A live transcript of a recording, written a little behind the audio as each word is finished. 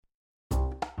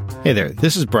Hey there,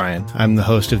 this is Brian. I'm the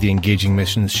host of the Engaging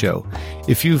Missions Show.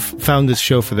 If you've found this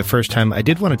show for the first time, I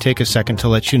did want to take a second to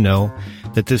let you know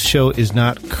that this show is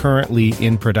not currently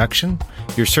in production.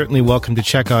 You're certainly welcome to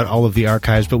check out all of the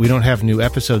archives, but we don't have new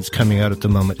episodes coming out at the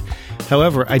moment.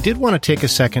 However, I did want to take a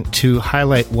second to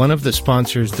highlight one of the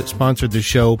sponsors that sponsored the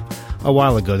show a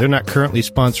while ago. They're not currently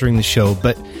sponsoring the show,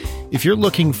 but if you're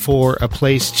looking for a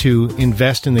place to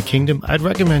invest in the kingdom, I'd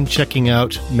recommend checking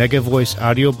out Megavoice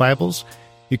Audio Bibles.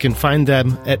 You can find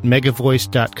them at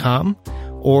megavoice.com,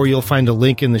 or you'll find a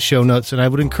link in the show notes, and I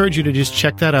would encourage you to just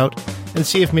check that out and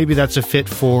see if maybe that's a fit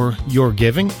for your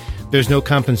giving. There's no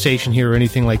compensation here or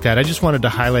anything like that. I just wanted to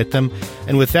highlight them,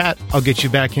 and with that, I'll get you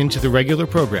back into the regular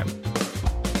program.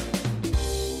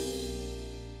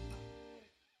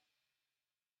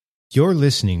 You're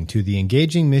listening to the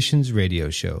Engaging Missions Radio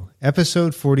Show,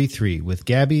 Episode 43 with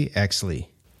Gabby Exley.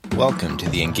 Welcome to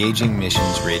the Engaging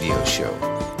Missions Radio Show.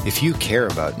 If you care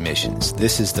about missions,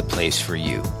 this is the place for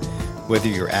you. Whether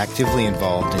you're actively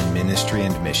involved in ministry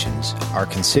and missions, are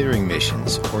considering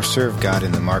missions, or serve God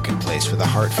in the marketplace with a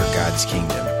heart for God's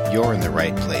kingdom, you're in the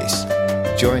right place.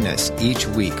 Join us each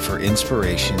week for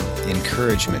inspiration,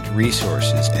 encouragement,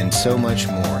 resources, and so much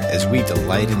more as we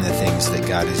delight in the things that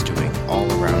God is doing all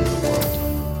around the world.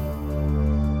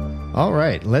 All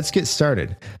right, let's get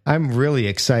started. I'm really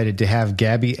excited to have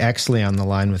Gabby Exley on the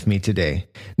line with me today.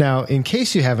 Now, in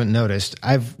case you haven't noticed,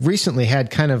 I've recently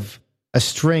had kind of a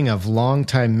string of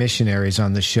longtime missionaries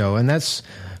on the show, and that's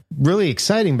really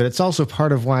exciting, but it's also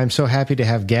part of why I'm so happy to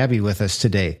have Gabby with us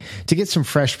today, to get some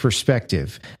fresh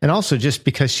perspective, and also just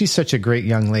because she's such a great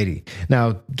young lady.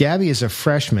 Now, Gabby is a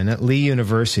freshman at Lee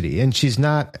University, and she's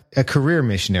not a career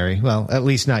missionary, well, at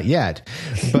least not yet,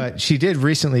 but she did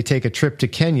recently take a trip to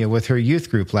Kenya with her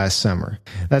youth group last summer.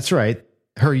 That's right.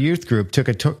 Her youth group took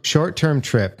a short-term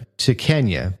trip to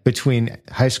Kenya between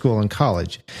high school and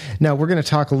college. Now, we're going to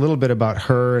talk a little bit about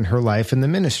her and her life in the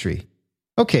ministry.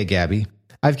 Okay, Gabby,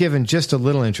 I've given just a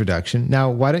little introduction.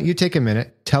 Now, why don't you take a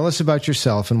minute, tell us about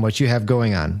yourself and what you have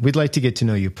going on. We'd like to get to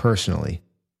know you personally.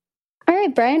 All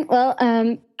right, Brian. Well,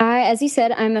 as you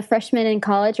said, I'm a freshman in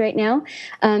college right now.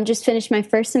 Just finished my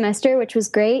first semester, which was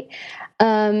great.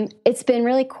 It's been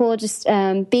really cool just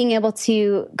being able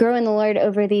to grow in the Lord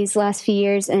over these last few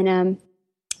years, and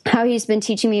how he's been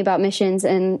teaching me about missions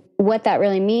and what that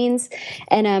really means.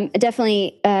 And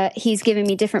definitely he's given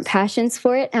me different passions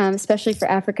for it, especially for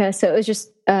Africa. So it was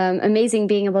just amazing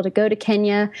being able to go to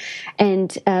Kenya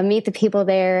and meet the people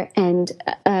there and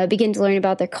begin to learn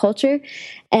about their culture.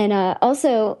 And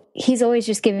also, he's always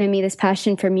just given me this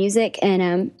passion for music.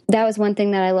 And that was one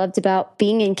thing that I loved about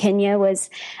being in Kenya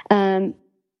was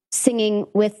singing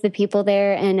with the people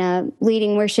there and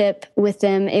leading worship with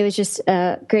them. It was just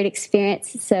a great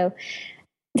experience. So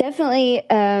definitely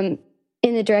in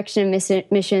the direction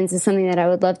of missions is something that I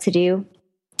would love to do.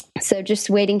 So just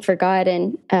waiting for God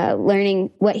and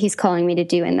learning what he's calling me to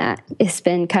do in that has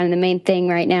been kind of the main thing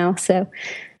right now. So.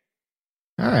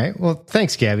 All right. Well,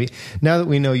 thanks, Gabby. Now that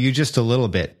we know you just a little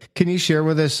bit, can you share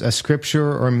with us a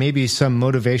scripture or maybe some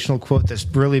motivational quote that's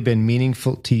really been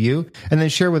meaningful to you? And then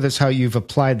share with us how you've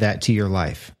applied that to your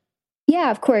life.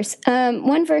 Yeah, of course.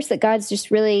 One verse that God's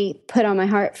just really put on my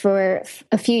heart for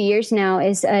a few years now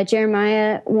is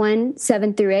Jeremiah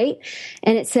 1:7-8.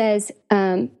 And it says,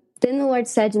 Then the Lord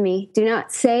said to me, Do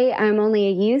not say I am only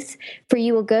a youth, for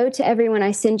you will go to everyone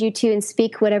I send you to and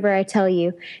speak whatever I tell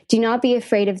you. Do not be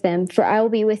afraid of them, for I will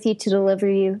be with you to deliver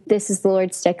you. This is the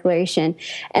Lord's declaration.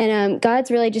 And God's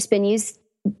really just been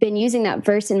using that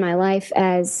verse in my life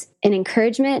as an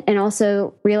encouragement, and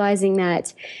also realizing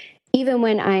that even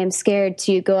when I am scared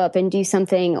to go up and do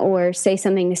something or say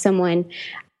something to someone,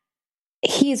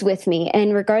 he's with me.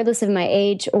 And regardless of my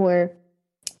age or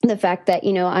the fact that,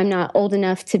 I'm not old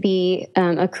enough to be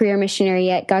a career missionary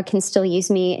yet, God can still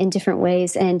use me in different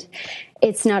ways. And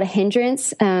it's not a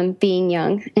hindrance being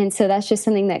young. And so that's just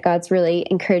something that God's really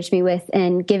encouraged me with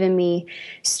and given me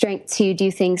strength to do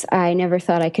things I never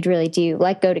thought I could really do,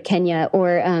 like go to Kenya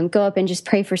or go up and just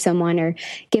pray for someone or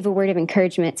give a word of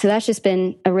encouragement. So that's just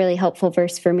been a really helpful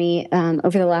verse for me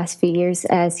over the last few years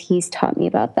as he's taught me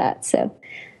about that. So.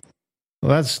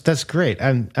 Well, that's great.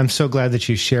 I'm so glad that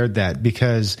you shared that,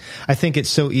 because I think it's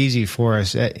so easy for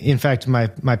us. In fact, my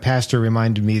pastor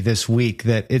reminded me this week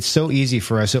that it's so easy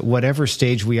for us at whatever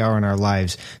stage we are in our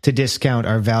lives to discount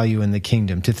our value in the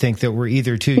kingdom, to think that we're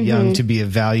either too young to be of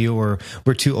value or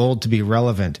we're too old to be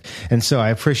relevant. And so I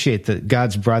appreciate that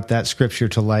God's brought that scripture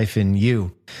to life in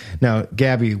you. Now,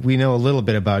 Gabby, we know a little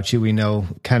bit about you. We know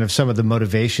kind of some of the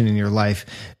motivation in your life.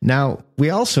 Now,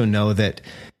 we also know that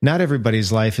not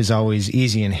everybody's life is always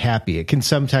easy and happy. It can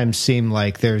sometimes seem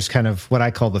like there's kind of what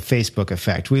I call the Facebook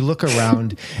effect. We look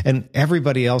around and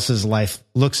everybody else's life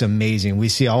looks amazing. We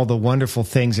see all the wonderful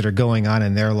things that are going on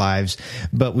in their lives,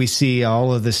 but we see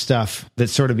all of the stuff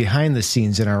that's sort of behind the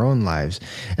scenes in our own lives.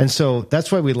 And so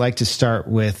that's why we like to start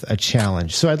with a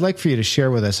challenge. So I'd like for you to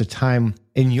share with us a time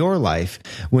in your life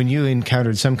when you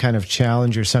encountered some kind of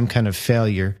challenge or some kind of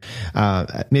failure,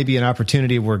 maybe an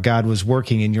opportunity where God was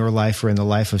working in your life or in the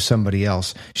life of somebody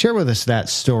else. Share with us that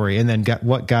story and then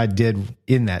what God did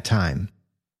in that time.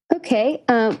 Okay.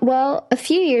 Well, a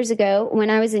few years ago when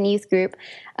I was in youth group,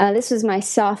 this was my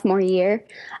sophomore year,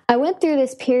 I went through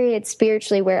this period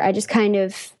spiritually where I just kind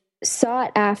of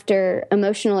sought after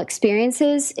emotional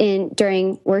experiences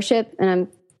during worship. And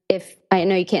if I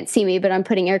know you can't see me, but I'm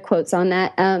putting air quotes on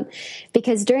that,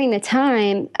 because during the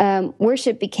time,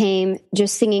 worship became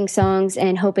just singing songs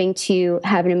and hoping to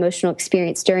have an emotional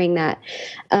experience during that.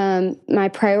 My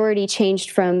priority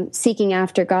changed from seeking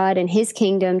after God and His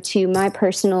kingdom to my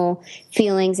personal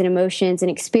feelings and emotions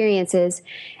and experiences.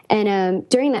 And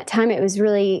during that time, it was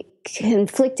really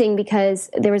conflicting because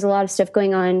there was a lot of stuff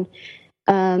going on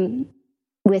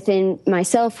within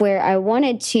myself where I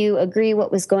wanted to agree with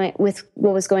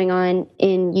what was going on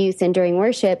in youth and during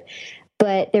worship,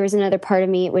 but there was another part of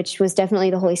me, which was definitely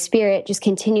the Holy Spirit, just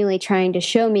continually trying to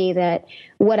show me that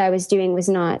what I was doing was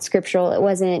not scriptural. It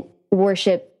wasn't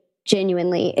worship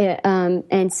genuinely.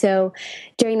 And so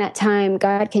during that time,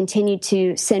 God continued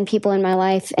to send people in my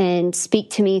life and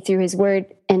speak to me through His word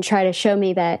and try to show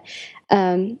me that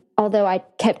although I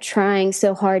kept trying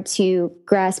so hard to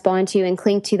grasp onto and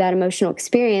cling to that emotional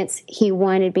experience, He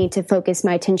wanted me to focus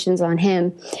my attentions on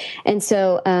Him. And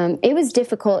so it was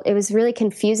difficult. It was a really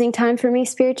confusing time for me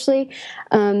spiritually,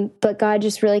 but God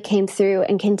just really came through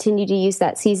and continued to use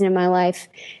that season of my life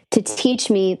to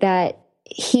teach me that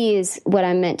He is what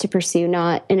I'm meant to pursue,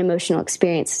 not an emotional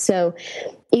experience. So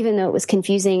even though it was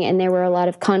confusing and there were a lot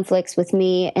of conflicts with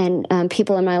me and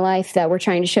people in my life that were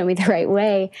trying to show me the right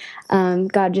way,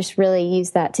 God just really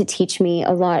used that to teach me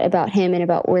a lot about Him and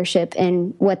about worship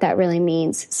and what that really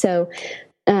means. So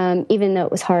even though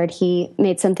it was hard, He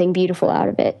made something beautiful out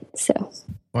of it. So,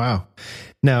 wow.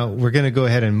 Now we're going to go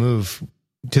ahead and move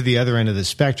to the other end of the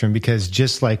spectrum, because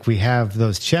just like we have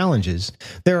those challenges,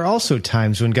 there are also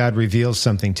times when God reveals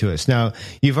something to us. Now,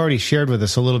 you've already shared with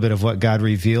us a little bit of what God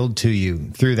revealed to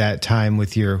you through that time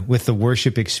with the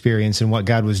worship experience and what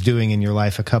God was doing in your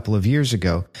life a couple of years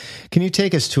ago. Can you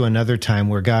take us to another time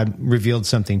where God revealed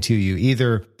something to you,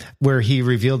 either where He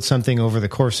revealed something over the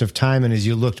course of time and as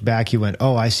you looked back, you went,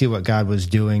 oh, I see what God was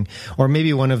doing, or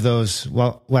maybe one of those,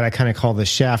 well, what I kind of call the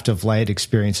shaft of light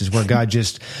experiences where God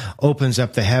just opens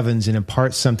up the heavens and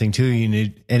imparts something to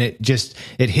you, and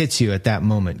it hits you at that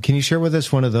moment. Can you share with us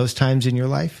one of those times in your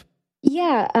life?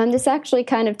 Yeah, this actually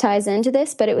kind of ties into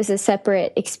this, but it was a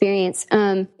separate experience.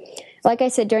 Like I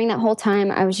said, during that whole time,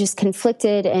 I was just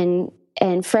conflicted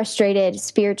and frustrated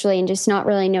spiritually and just not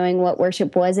really knowing what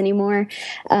worship was anymore.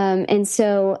 And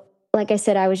so, like I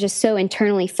said, I was just so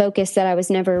internally focused that I was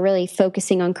never really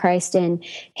focusing on Christ and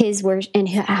His word and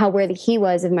how worthy He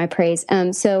was of my praise.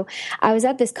 So I was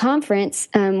at this conference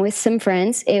with some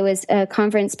friends. It was a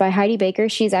conference by Heidi Baker.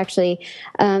 She's actually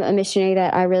a missionary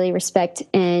that I really respect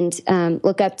and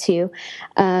look up to.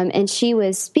 And she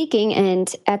was speaking, and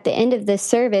at the end of the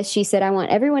service, she said, I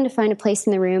want everyone to find a place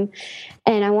in the room,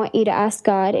 and I want you to ask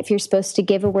God if you're supposed to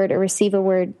give a word or receive a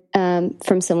word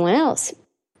from someone else.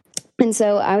 And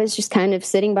so I was just kind of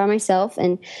sitting by myself,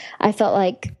 and I felt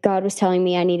like God was telling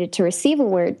me I needed to receive a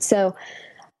word. So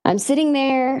I'm sitting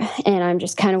there and I'm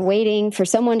just kind of waiting for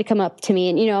someone to come up to me.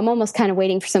 And, I'm almost kind of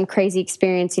waiting for some crazy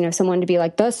experience, someone to be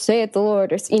like, thus saith the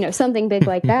Lord, or, something big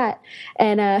like that.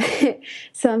 And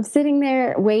so I'm sitting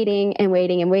there waiting and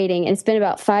waiting and waiting. And it's been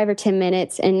about 5 or 10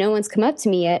 minutes and no one's come up to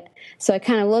me yet. So I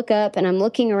kind of look up and I'm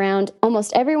looking around.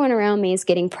 Almost everyone around me is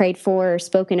getting prayed for or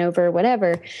spoken over or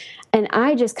whatever. And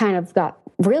I just kind of got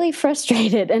really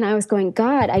frustrated. And I was going,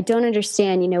 God, I don't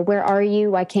understand. Where are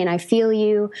you? Why can't I feel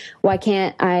you? Why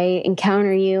can't I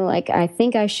encounter you like I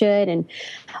think I should? And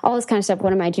all this kind of stuff.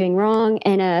 What am I doing wrong?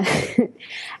 And and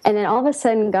then all of a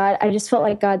sudden, I just felt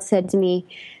like God said to me,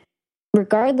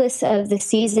 regardless of the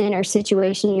season or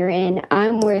situation you're in,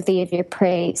 I'm worthy of your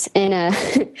praise. And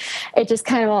it just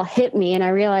kind of all hit me, and I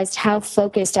realized how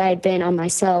focused I had been on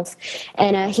myself.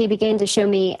 And He began to show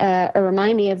me or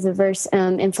remind me of the verse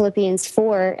in Philippians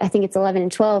 4, I think it's 11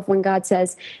 and 12, when God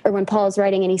says, or when Paul is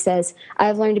writing and he says,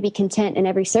 I've learned to be content in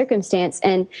every circumstance.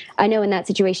 And I know in that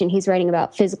situation he's writing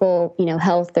about physical,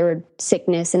 health or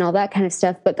sickness and all that kind of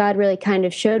stuff. But God really kind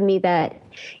of showed me that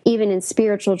even in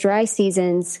spiritual dry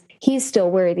seasons, he's still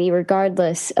worthy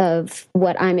regardless of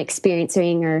what I'm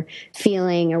experiencing or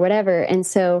feeling or whatever. And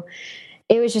so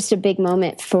it was just a big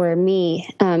moment for me,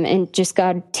 and just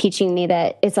God teaching me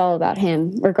that it's all about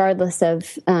him, regardless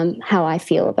of how I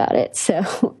feel about it.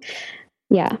 So,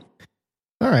 yeah.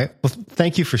 All right. Well,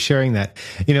 thank you for sharing that.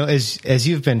 As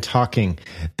you've been talking,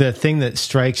 the thing that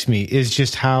strikes me is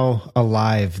just how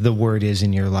alive the Word is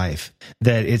in your life,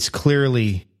 that it's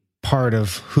clearly part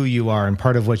of who you are and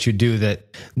part of what you do,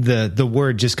 that the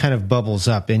Word just kind of bubbles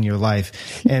up in your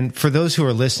life. And for those who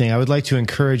are listening, I would like to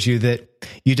encourage you that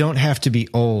you don't have to be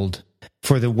old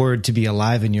for the Word to be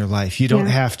alive in your life. You don't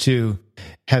have to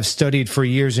have studied for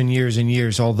years and years and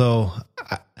years, although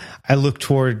I look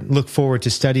forward to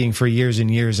studying for years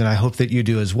and years, and I hope that you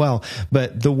do as well.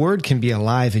 But the Word can be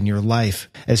alive in your life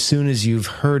as soon as you've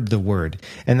heard the Word.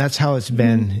 And that's how it's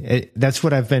been. That's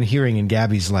what I've been hearing in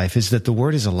Gabby's life, is that the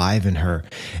Word is alive in her.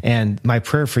 And my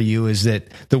prayer for you is that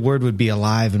the Word would be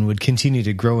alive and would continue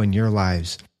to grow in your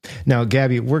lives. Now,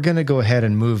 Gabby, we're going to go ahead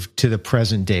and move to the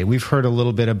present day. We've heard a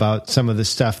little bit about some of the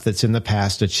stuff that's in the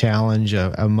past, a challenge,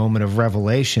 a moment of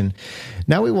revelation.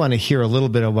 Now we want to hear a little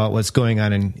bit about what's going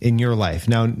on in your life.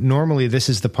 Now, normally this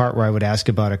is the part where I would ask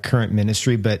about a current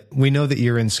ministry, but we know that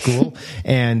you're in school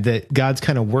and that God's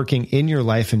kind of working in your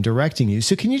life and directing you.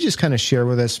 So can you just kind of share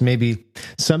with us maybe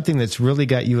something that's really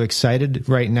got you excited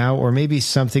right now, or maybe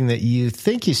something that you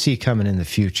think you see coming in the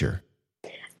future?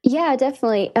 Yeah,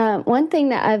 definitely. One thing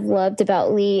that I've loved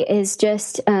about Lee is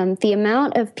just the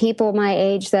amount of people my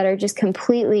age that are just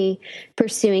completely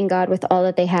pursuing God with all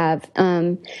that they have.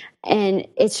 And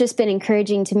it's just been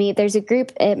encouraging to me. There's a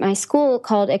group at my school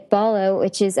called Ekbalo,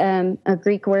 which is a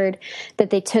Greek word that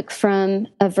they took from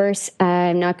a verse.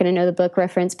 I'm not going to know the book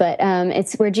reference, but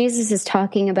it's where Jesus is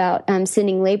talking about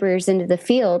sending laborers into the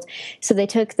field. So they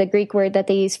took the Greek word that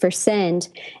they use for send,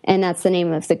 and that's the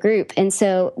name of the group. And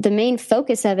so the main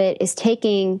focus of it is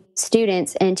taking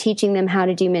students and teaching them how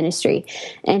to do ministry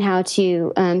and how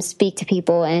to speak to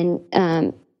people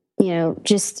and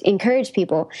just encourage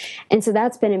people. And so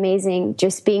that's been amazing,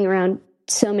 just being around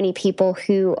so many people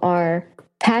who are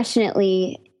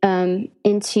passionately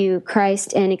into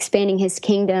Christ and expanding his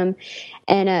kingdom.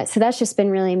 And so that's just been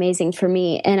really amazing for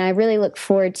me. And I really look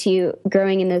forward to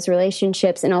growing in those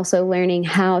relationships and also learning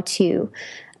how to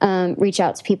reach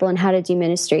out to people and how to do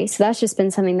ministry. So that's just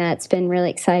been something that's been really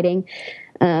exciting.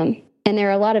 And there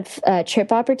are a lot of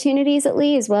trip opportunities at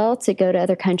Lee as well to go to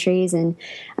other countries and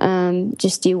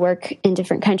just do work in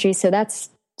different countries. So that's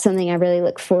something I really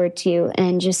look forward to,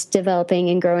 and just developing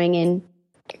and growing in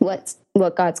what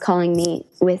God's calling me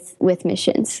with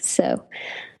missions. So,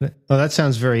 well, that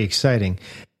sounds very exciting.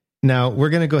 Now, we're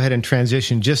going to go ahead and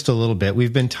transition just a little bit.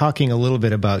 We've been talking a little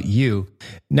bit about you.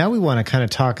 Now we want to kind of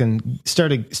talk and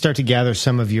start to gather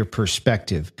some of your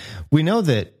perspective. We know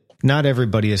that not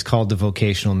everybody is called to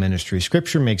vocational ministry.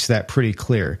 Scripture makes that pretty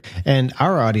clear. And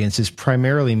our audience is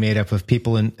primarily made up of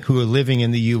people who are living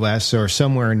in the U.S. or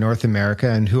somewhere in North America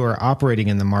and who are operating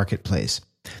in the marketplace.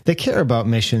 They care about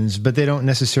missions, but they don't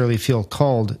necessarily feel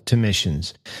called to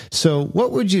missions. So what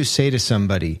would you say to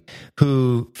somebody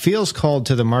who feels called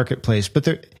to the marketplace, but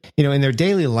they're, in their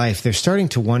daily life, they're starting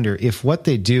to wonder if what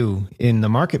they do in the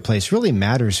marketplace really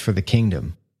matters for the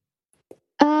kingdom?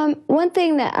 One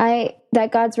thing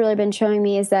that God's really been showing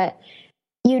me is that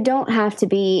you don't have to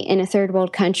be in a third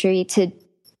world country to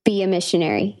be a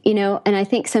missionary, and I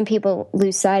think some people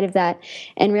lose sight of that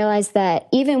and realize that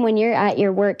even when you're at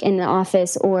your work in the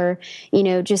office or,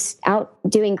 just out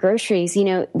doing groceries,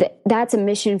 that's a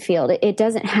mission field. It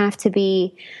doesn't have to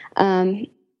be, in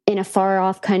a far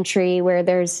off country where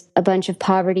there's a bunch of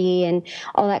poverty and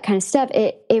all that kind of stuff.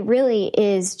 It really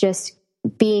is just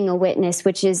being a witness,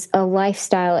 which is a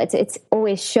lifestyle. It's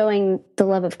always showing the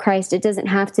love of Christ. It doesn't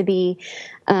have to be,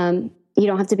 you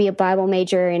don't have to be a Bible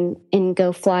major and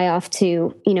go fly off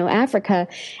to, Africa.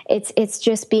 It's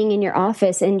just being in your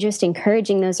office and just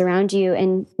encouraging those around you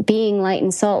and being light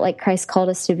and salt like Christ called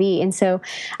us to be. And so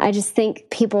I just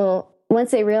think people, once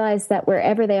they realize that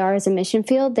wherever they are as a mission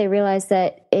field, they realize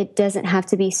that it doesn't have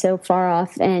to be so far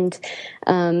off and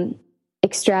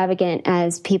extravagant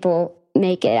as people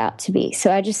make it out to be.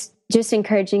 So I just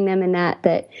encouraging them in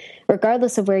that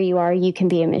regardless of where you are, you can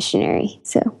be a missionary.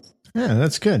 So. Yeah,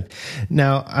 that's good.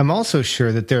 Now, I'm also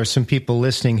sure that there are some people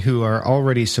listening who are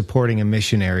already supporting a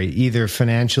missionary, either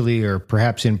financially or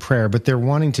perhaps in prayer, but they're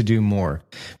wanting to do more.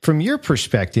 From your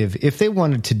perspective, if they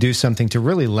wanted to do something to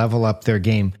really level up their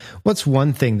game, what's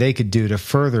one thing they could do to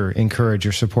further encourage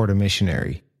or support a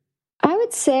missionary? I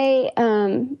would say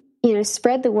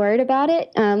spread the word about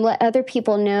it. Let other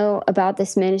people know about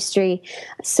this ministry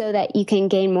so that you can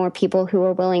gain more people who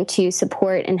are willing to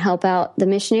support and help out the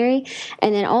missionary.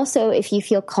 And then also, if you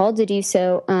feel called to do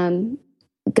so,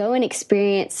 go and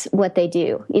experience what they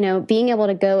do. Being able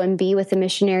to go and be with the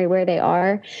missionary where they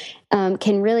are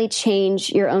can really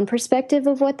change your own perspective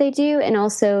of what they do, and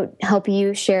also help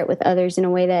you share it with others in a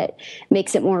way that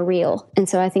makes it more real. And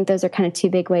so I think those are kind of two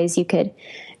big ways you could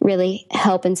really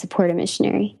help and support a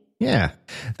missionary. Yeah.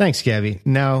 Thanks, Gabby.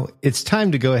 Now it's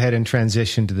time to go ahead and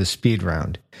transition to the speed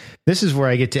round. This is where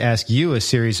I get to ask you a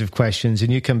series of questions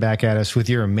and you come back at us with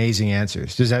your amazing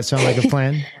answers. Does that sound like a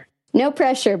plan? No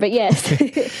pressure, but yes.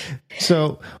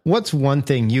 So what's one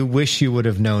thing you wish you would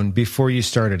have known before you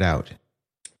started out?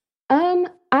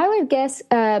 I would guess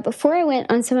before I went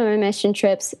on some of my mission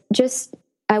trips,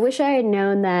 I wish I had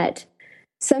known that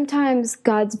sometimes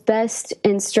God's best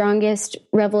and strongest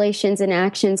revelations and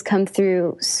actions come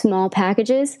through small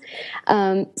packages.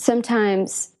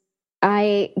 Sometimes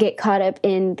I get caught up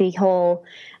in the whole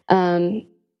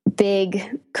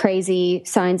big, crazy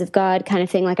signs of God kind of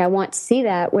thing. Like I want to see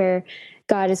that where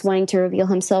God is wanting to reveal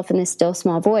himself in this still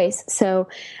small voice. So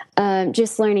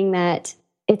just learning that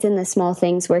it's in the small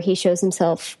things where he shows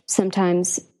himself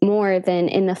sometimes more than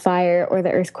in the fire or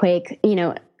the earthquake.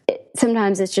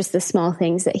 Sometimes it's just the small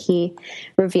things that he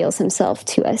reveals himself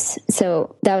to us.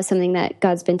 So that was something that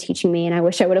God's been teaching me, and I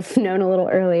wish I would have known a little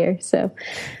earlier. So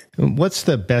what's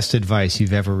the best advice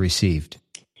you've ever received?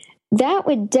 That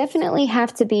would definitely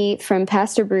have to be from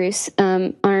Pastor Bruce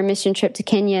on our mission trip to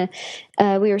Kenya.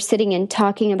 We were sitting and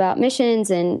talking about missions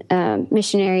and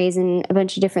missionaries and a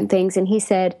bunch of different things. And he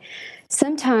said,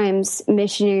 sometimes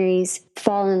missionaries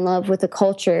fall in love with the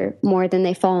culture more than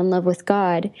they fall in love with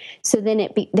God. So then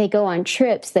they go on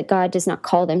trips that God does not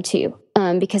call them to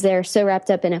because they're so wrapped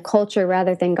up in a culture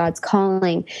rather than God's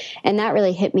calling. And that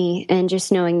really hit me. And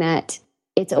just knowing that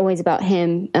it's always about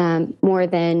him more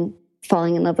than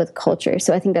falling in love with culture.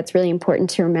 So I think that's really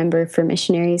important to remember for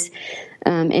missionaries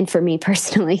and for me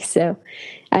personally. So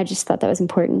I just thought that was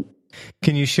important.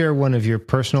 Can you share one of your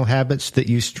personal habits that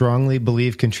you strongly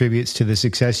believe contributes to the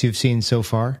success you've seen so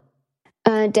far?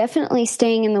 Definitely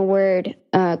staying in the Word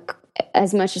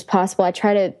as much as possible. I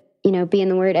try to, be in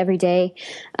the Word every day.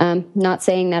 Not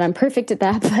saying that I'm perfect at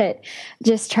that, but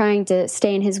just trying to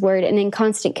stay in His Word and in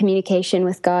constant communication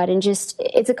with God. And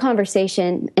it's a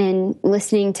conversation and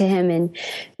listening to Him and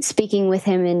speaking with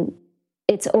Him. And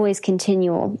it's always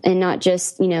continual and not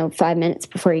just, 5 minutes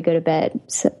before you go to bed.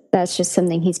 So that's just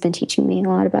something He's been teaching me a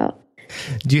lot about.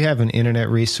 Do you have an internet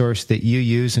resource that you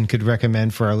use and could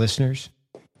recommend for our listeners?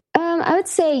 I would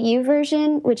say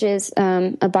YouVersion, which is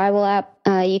a Bible app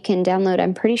you can download,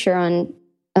 I'm pretty sure, on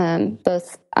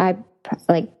both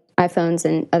iPhones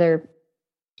and other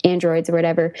Androids or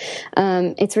whatever.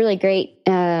 It's really great.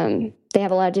 They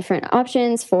have a lot of different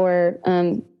options for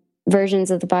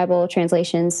versions of the Bible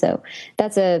translations. So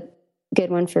that's a good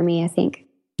one for me, I think.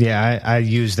 Yeah, I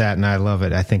use that and I love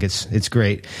it. I think it's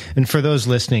great. And for those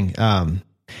listening,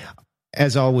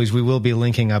 as always, we will be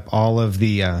linking up all of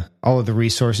the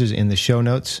resources in the show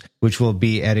notes, which will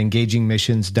be at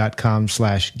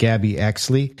engagingmissions.com/Gabby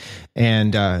Exley.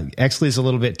 And Exley is a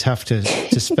little bit tough to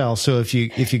spell. So if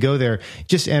you go there,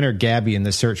 just enter Gabby in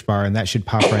the search bar and that should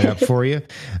pop right up for you.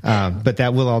 But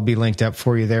that will all be linked up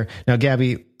for you there. Now,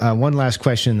 Gabby, one last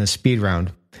question in the speed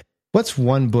round. What's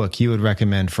one book you would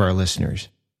recommend for our listeners?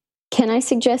 Can I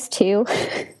suggest two?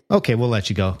 Okay, we'll let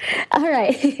you go. All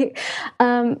right.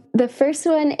 The first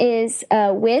one is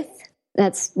With,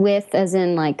 that's with as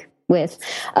in like with,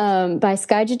 by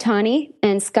Skye Jethani.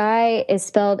 And Skye is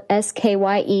spelled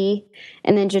Skye,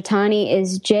 and then Jethani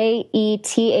is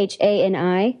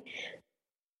Jethani.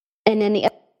 And then the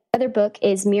other book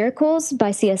is Miracles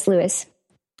by C.S. Lewis.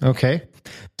 Okay.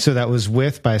 So that was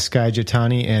With by Skye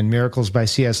Jethani and Miracles by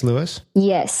C.S. Lewis?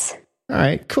 Yes. All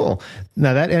right, cool.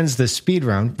 Now that ends the speed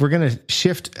round. We're going to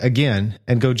shift again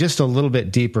and go just a little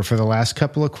bit deeper for the last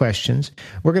couple of questions.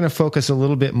 We're going to focus a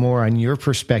little bit more on your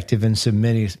perspective and some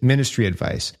ministry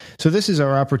advice. So this is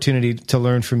our opportunity to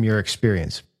learn from your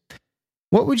experience.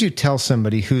 What would you tell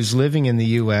somebody who's living in the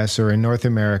U.S. or in North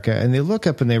America and they look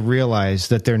up and they realize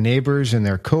that their neighbors and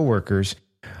their coworkers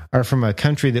are from a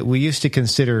country that we used to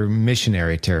consider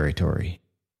missionary territory?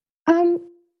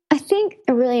 I think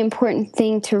a really important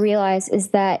thing to realize is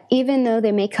that even though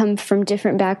they may come from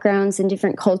different backgrounds and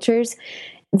different cultures,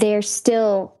 they're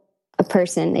still a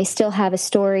person. They still have a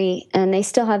story and they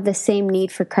still have the same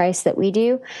need for Christ that we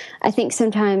do. I think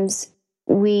sometimes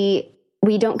we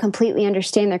don't completely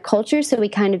understand their culture, so we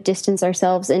kind of distance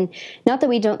ourselves. And not that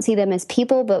we don't see them as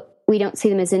people, but we don't see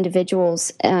them as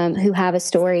individuals who have a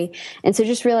story. And so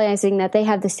just realizing that they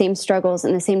have the same struggles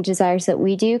and the same desires that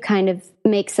we do kind of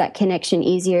makes that connection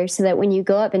easier, so that when you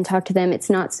go up and talk to them, it's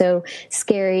not so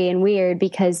scary and weird,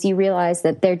 because you realize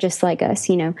that they're just like us,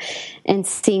 and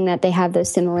seeing that they have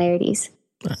those similarities.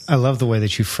 I love the way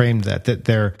that you framed that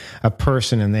they're a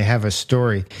person and they have a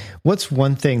story. What's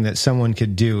one thing that someone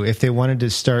could do if they wanted to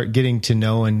start getting to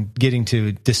know and getting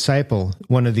to disciple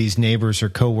one of these neighbors or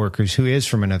coworkers who is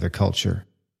from another culture?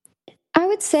 I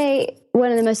would say one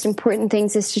of the most important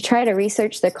things is to try to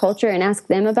research their culture and ask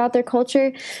them about their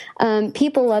culture.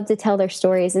 People love to tell their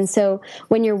stories. And so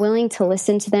when you're willing to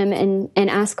listen to them and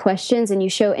ask questions, and you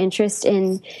show interest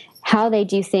in how they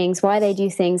do things, why they do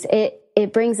things,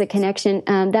 it brings a connection.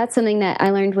 That's something that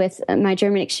I learned with my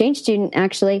German exchange student,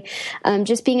 actually.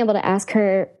 Just being able to ask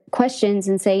her questions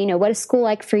and say, what is school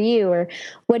like for you? Or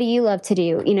what do you love to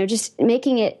do? Just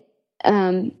making it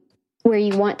where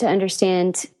you want to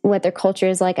understand what their culture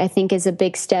is like, I think is a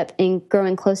big step in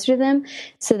growing closer to them,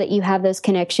 so that you have those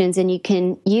connections and you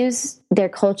can use their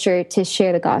culture to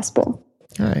share the gospel.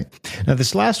 All right. Now,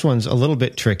 this last one's a little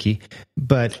bit tricky,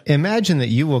 but imagine that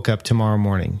you woke up tomorrow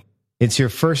morning. It's your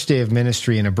first day of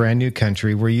ministry in a brand new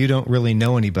country where you don't really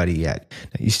know anybody yet.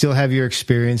 You still have your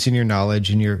experience and your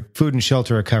knowledge, and your food and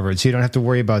shelter are covered, so you don't have to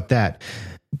worry about that.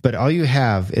 But all you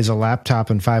have is a laptop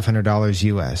and $500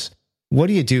 US. What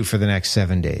do you do for the next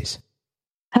 7 days?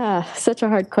 Such a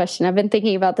hard question. I've been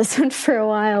thinking about this one for a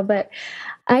while, but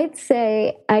I'd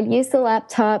say I'd use the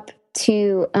laptop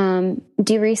to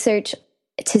do research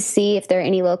to see if there are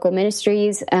any local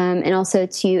ministries, and also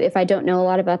to, if I don't know a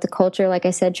lot about the culture, like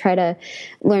I said, try to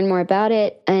learn more about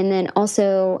it, and then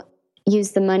also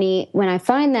use the money when I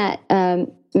find that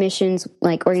missions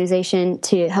like organization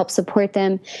to help support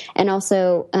them, and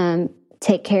also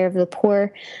take care of the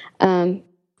poor.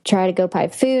 Try to go buy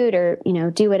food, or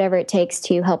do whatever it takes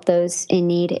to help those in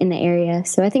need in the area.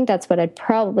 So I think that's what I'd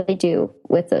probably do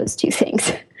with those two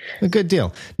things. A good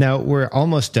deal. Now, we're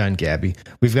almost done, Gabby.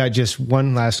 We've got just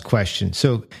one last question.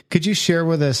 So could you share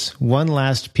with us one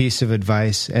last piece of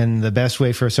advice and the best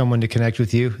way for someone to connect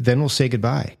with you? Then we'll say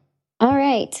goodbye. All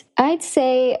right. I'd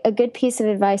say a good piece of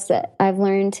advice that I've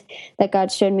learned that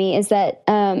God showed me is that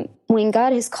when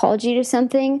God has called you to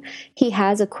something, He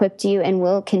has equipped you and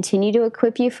will continue to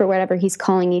equip you for whatever He's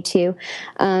calling you to.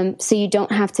 So you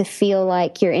don't have to feel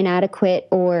like you're inadequate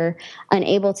or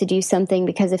unable to do something,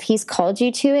 because if He's called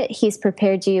you to it, He's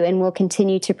prepared you and will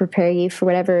continue to prepare you for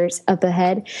whatever's up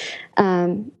ahead.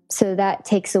 So that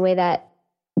takes away that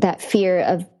fear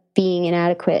of being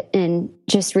inadequate, and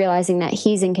just realizing that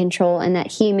He's in control and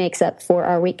that He makes up for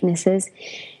our weaknesses.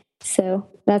 So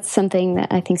that's something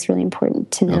that I think is really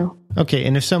important to know. Oh, okay.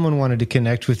 And if someone wanted to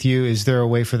connect with you, is there a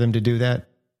way for them to do that?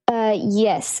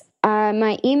 Yes.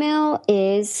 My email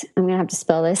is, I'm going to have to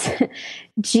spell this,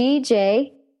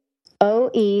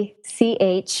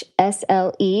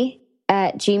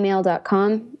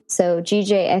 GJOECHSLE@gmail.com. So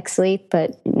GJ Exley,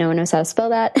 but no one knows how to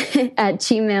spell that, at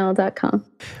gmail.com.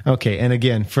 Okay. And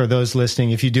again, for those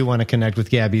listening, if you do want to connect with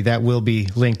Gabby, that will be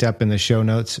linked up in the show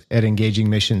notes at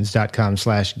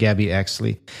engagingmissions.com/Gabby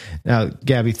Exley. Now,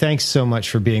 Gabby, thanks so much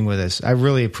for being with us. I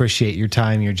really appreciate your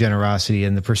time, your generosity,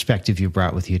 and the perspective you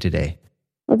brought with you today.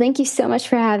 Well, thank you so much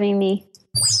for having me.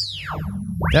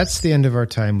 That's the end of our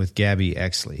time with Gabby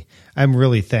Exley. I'm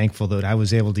really thankful that I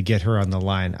was able to get her on the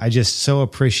line. I just so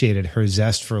appreciated her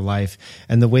zest for life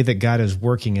and the way that God is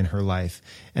working in her life.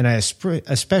 And I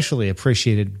especially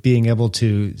appreciated being able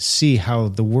to see how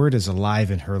the Word is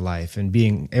alive in her life and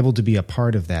being able to be a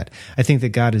part of that. I think that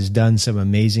God has done some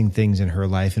amazing things in her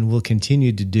life and will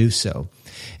continue to do so.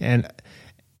 And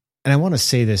I want to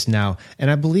say this now,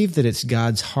 and I believe that it's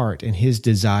God's heart and His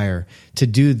desire to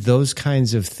do those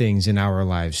kinds of things in our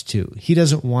lives too. He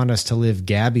doesn't want us to live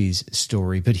Gabby's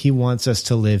story, but He wants us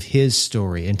to live His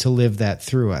story and to live that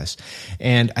through us.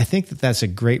 And I think that that's a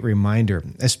great reminder,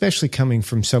 especially coming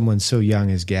from someone so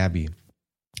young as Gabby.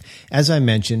 As I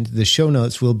mentioned, the show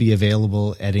notes will be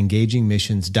available at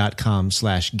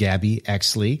engagingmissions.com/Gabby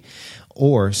Exley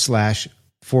or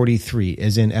 /43,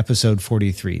 as in episode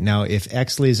 43. Now, if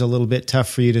Exley is a little bit tough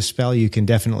for you to spell, you can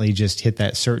definitely just hit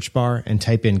that search bar and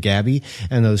type in Gabby,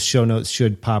 and those show notes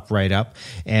should pop right up,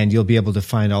 and you'll be able to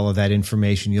find all of that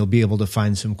information. You'll be able to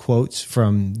find some quotes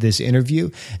from this interview,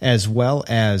 as well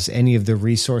as any of the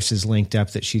resources linked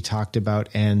up that she talked about,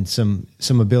 and some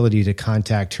ability to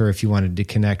contact her if you wanted to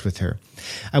connect with her.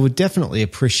 I would definitely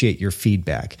appreciate your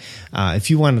feedback. If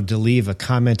you wanted to leave a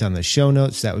comment on the show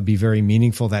notes, that would be very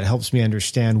meaningful. That helps me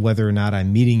understand whether or not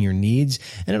I'm meeting your needs,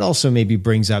 and it also maybe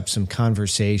brings up some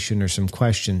conversation or some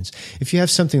questions. If you have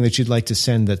something that you'd like to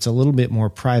send that's a little bit more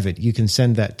private, you can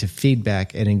send that to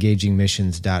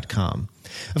feedback@engagingmissions.com.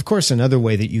 Of course, another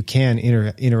way that you can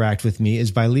interact with me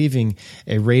is by leaving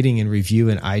a rating and review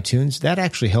in iTunes. That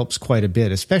actually helps quite a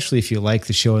bit, especially if you like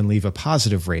the show and leave a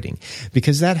positive rating,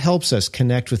 because that helps us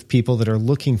connect with people that are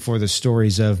looking for the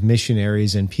stories of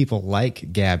missionaries and people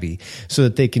like Gabby, so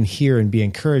that they can hear and be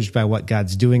encouraged by what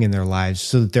God's doing in their lives,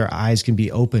 so that their eyes can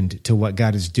be opened to what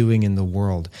God is doing in the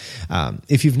world.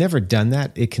 If you've never done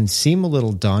that, it can seem a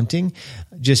little daunting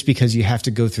just because you have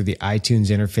to go through the iTunes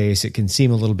interface. It can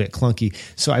seem a little bit clunky.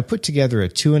 So I put together a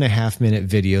 2.5-minute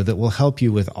video that will help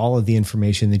you with all of the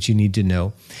information that you need to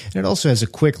know. And it also has a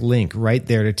quick link right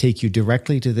there to take you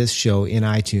directly to this show in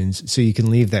iTunes, so you can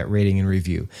leave that rating and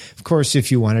review. Of course,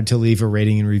 if you wanted to leave a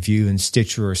rating and review in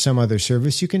Stitcher or some other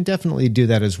service, you can definitely do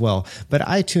that as well. But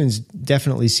iTunes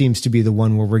definitely seems to be the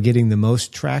one where we're getting the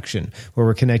most traction, where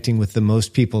we're connecting with the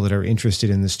most people that are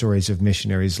interested in the stories of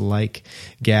missionaries like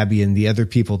Gabby and the other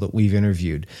people that we've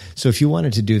interviewed. So if you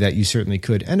wanted to do that, you certainly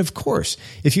could. And of course,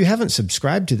 if you haven't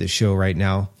subscribed to the show right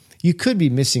now, you could be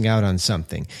missing out on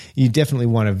something. You definitely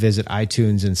want to visit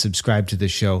iTunes and subscribe to the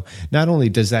show. Not only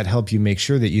does that help you make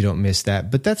sure that you don't miss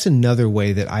that, but that's another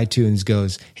way that iTunes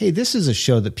goes, hey, this is a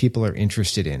show that people are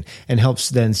interested in, and helps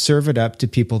then serve it up to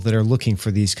people that are looking for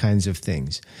these kinds of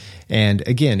things. And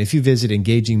again, if you visit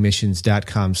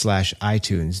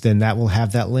engagingmissions.com/iTunes, then that will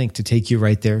have that link to take you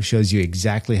right there, shows you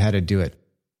exactly how to do it.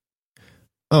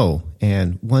 Oh,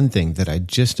 and one thing that I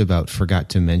just about forgot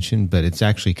to mention, but it's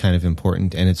actually kind of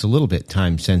important, and it's a little bit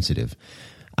time sensitive.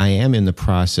 I am in the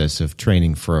process of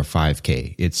training for a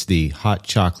 5K. It's the Hot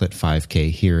Chocolate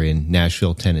 5K here in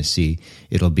Nashville, Tennessee.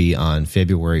 It'll be on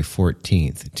February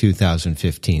 14th,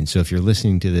 2015. So if you're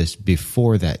listening to this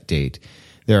before that date,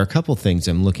 there are a couple things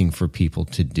I'm looking for people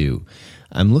to do.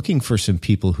 I'm looking for some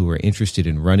people who are interested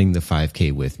in running the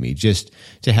 5K with me, just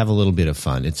to have a little bit of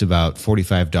fun. It's about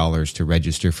 $45 to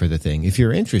register for the thing. If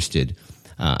you're interested,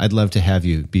 I'd love to have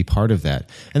you be part of that.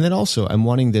 And then also, I'm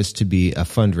wanting this to be a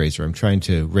fundraiser. I'm trying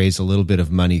to raise a little bit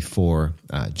of money for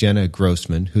Jenna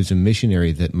Grossman, who's a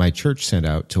missionary that my church sent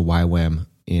out to YWAM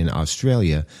in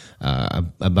Australia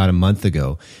about a month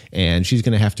ago, and she's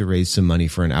going to have to raise some money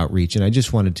for an outreach, and I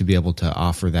just wanted to be able to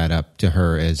offer that up to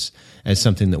her as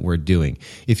something that we're doing.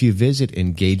 If you visit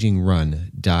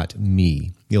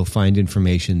engagingrun.me, you'll find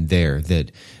information there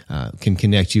that can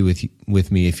connect you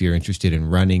with me if you're interested in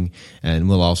running, and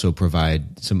we'll also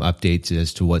provide some updates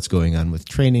as to what's going on with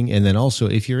training. And then also,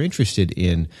 if you're interested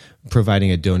in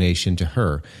providing a donation to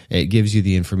her, it gives you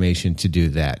the information to do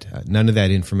that. None of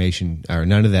that information, or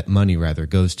none of that money rather,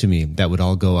 goes to me. That would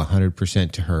all go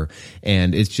 100% to her,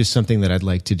 and it's just something that I'd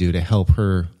like to do to help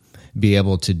her be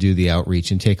able to do the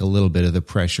outreach and take a little bit of the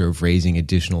pressure of raising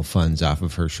additional funds off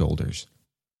of her shoulders.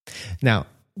 Now,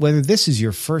 whether this is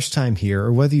your first time here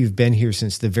or whether you've been here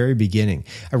since the very beginning,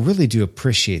 I really do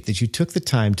appreciate that you took the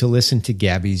time to listen to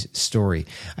Gabby's story.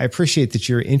 I appreciate that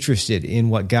you're interested in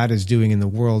what God is doing in the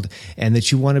world and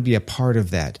that you want to be a part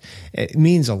of that. It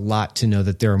means a lot to know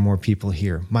that there are more people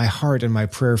here. My heart and my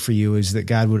prayer for you is that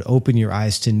God would open your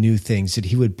eyes to new things, that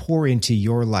He would pour into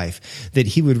your life, that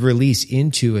He would release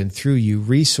into and through you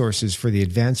resources for the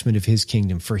advancement of His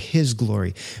kingdom, for His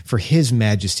glory, for His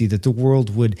majesty, that the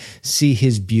world would see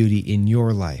His beauty in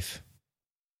your life.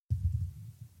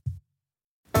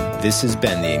 This has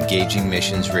been the Engaging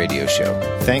Missions Radio Show.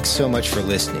 Thanks so much for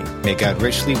listening. May God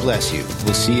richly bless you.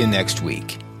 We'll see you next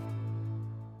week.